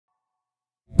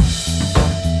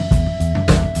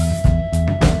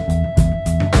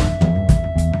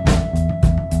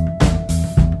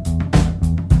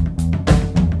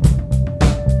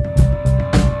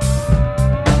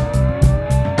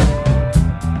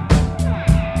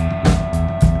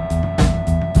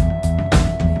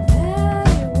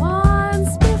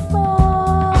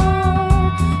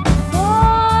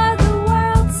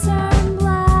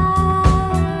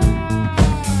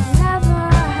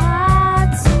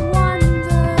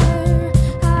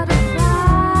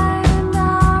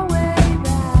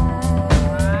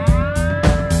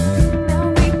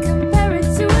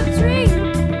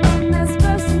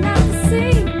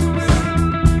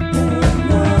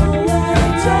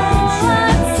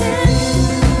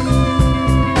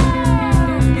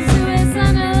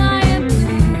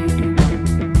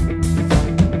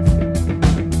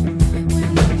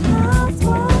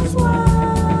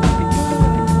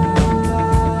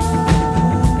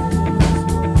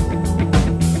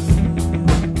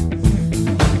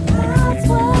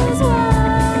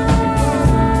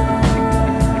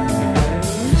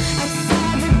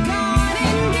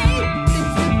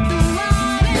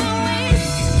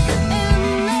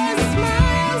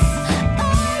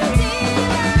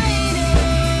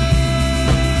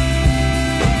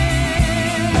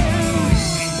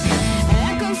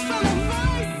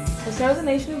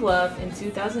of Love in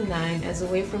 2009 as a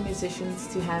way for musicians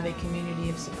to have a community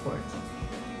of support.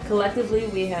 Collectively,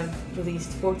 we have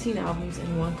released 14 albums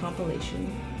and 1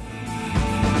 compilation.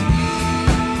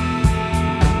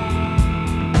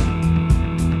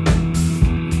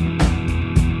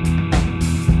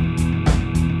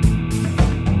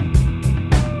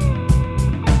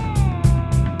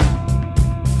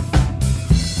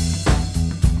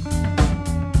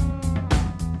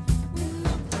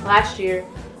 Last year,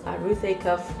 Ruth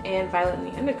Acuff and Violet and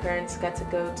the Undercurrents got to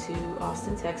go to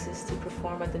Austin, Texas to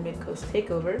perform at the Mid-Coast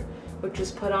Takeover, which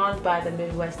was put on by the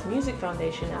Midwest Music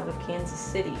Foundation out of Kansas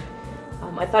City.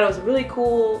 I thought it was a really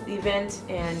cool event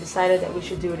and decided that we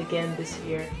should do it again this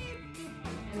year.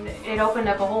 And it opened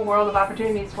up a whole world of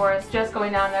opportunities for us just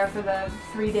going down there for the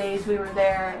 3 days we were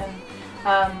there.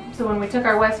 And so when we took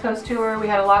our West Coast tour, we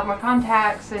had a lot more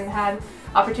contacts and had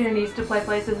opportunities to play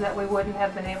places that we wouldn't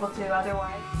have been able to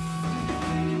otherwise.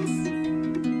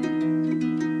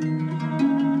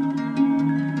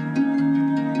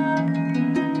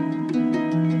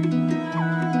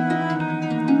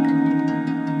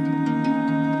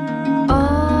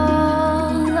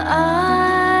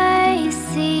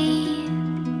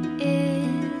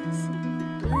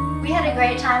 We had a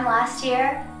great time last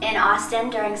year in Austin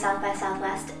during South by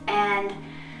Southwest, and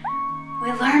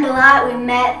we learned a lot. We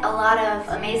met a lot of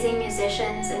amazing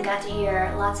musicians and got to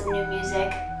hear lots of new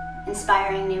music,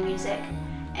 inspiring new music,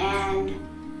 and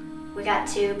we got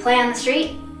to play on the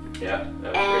street. Yeah,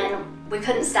 that was and great. We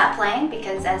couldn't stop playing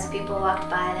because as people walked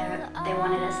by, they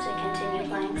wanted us to continue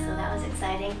playing, so that was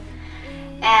exciting.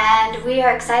 And we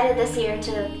are excited this year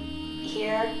to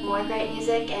hear more great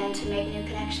music and to make new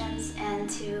connections and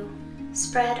to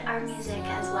spread our music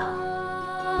as well.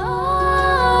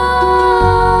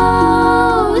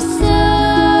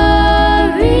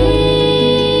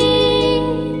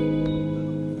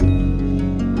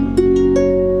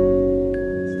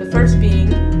 The first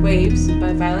being Waves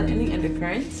by Violet and the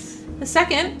Undercurrents. The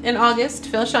second, in August,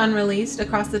 Phil Sean released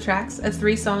Across the Tracks, a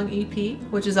 3-song EP,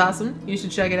 which is awesome. You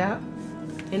should check it out.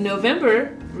 In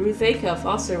November, Ruth Acuff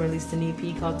also released an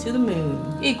EP called To the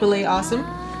Moon. Equally awesome.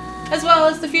 As well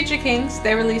as the Future Kings,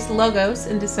 they released Logos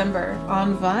in December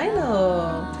on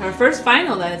vinyl. Our first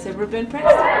vinyl that has ever been pressed.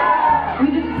 We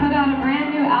just put out a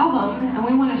brand new album and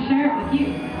we want to share it with you.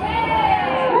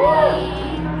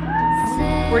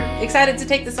 We're excited to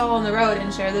take this all on the road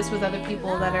and share this with other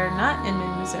people that are not in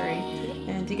Mid-Missouri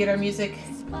and to get our music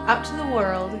out to the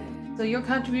world. So your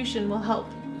contribution will help.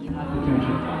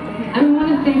 And we want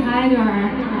to say hi to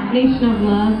our Nation of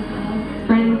Love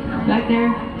friends back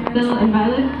there, Phil and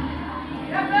Violet.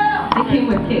 They came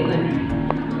with Caitlin.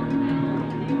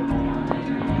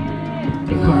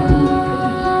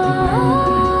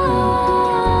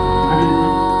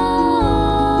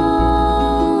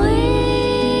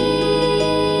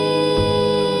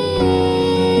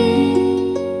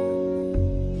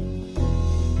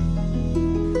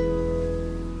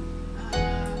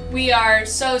 We are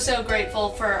so grateful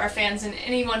for our fans and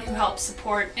anyone who helps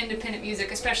support independent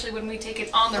music, especially when we take it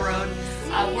on the road.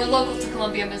 We're local to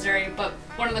Columbia, Missouri, but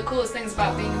one of the coolest things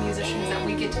about being a musician is that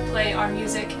we get to play our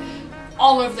music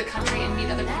all over the country and meet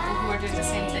other people who are doing the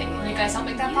same thing. And you guys help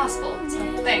make that possible, so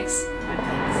thanks.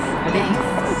 Thanks.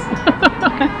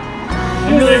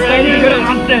 I'm really excited to go to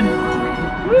Austin.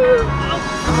 Woo!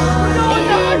 We're going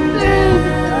to Austin!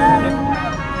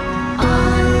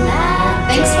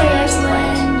 Thanks for your support.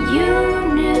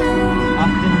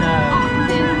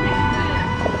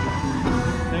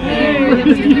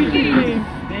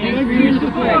 Thanks for your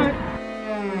support.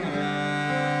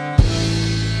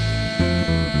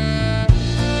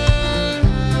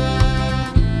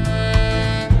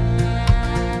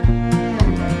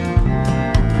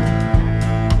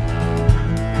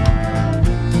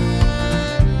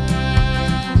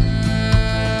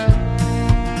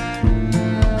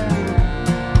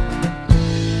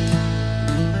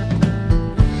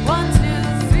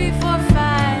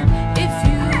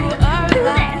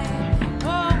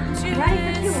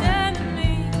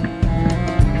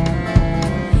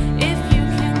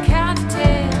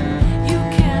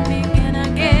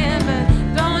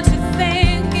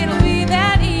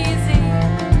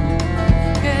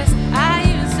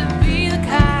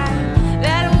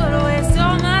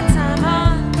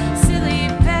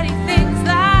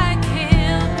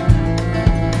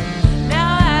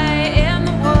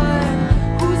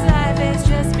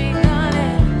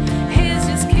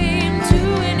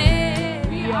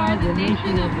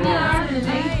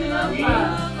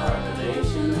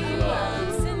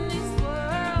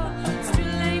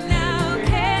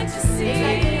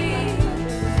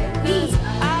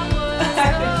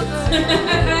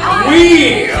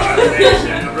 We are the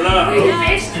Nation of Love.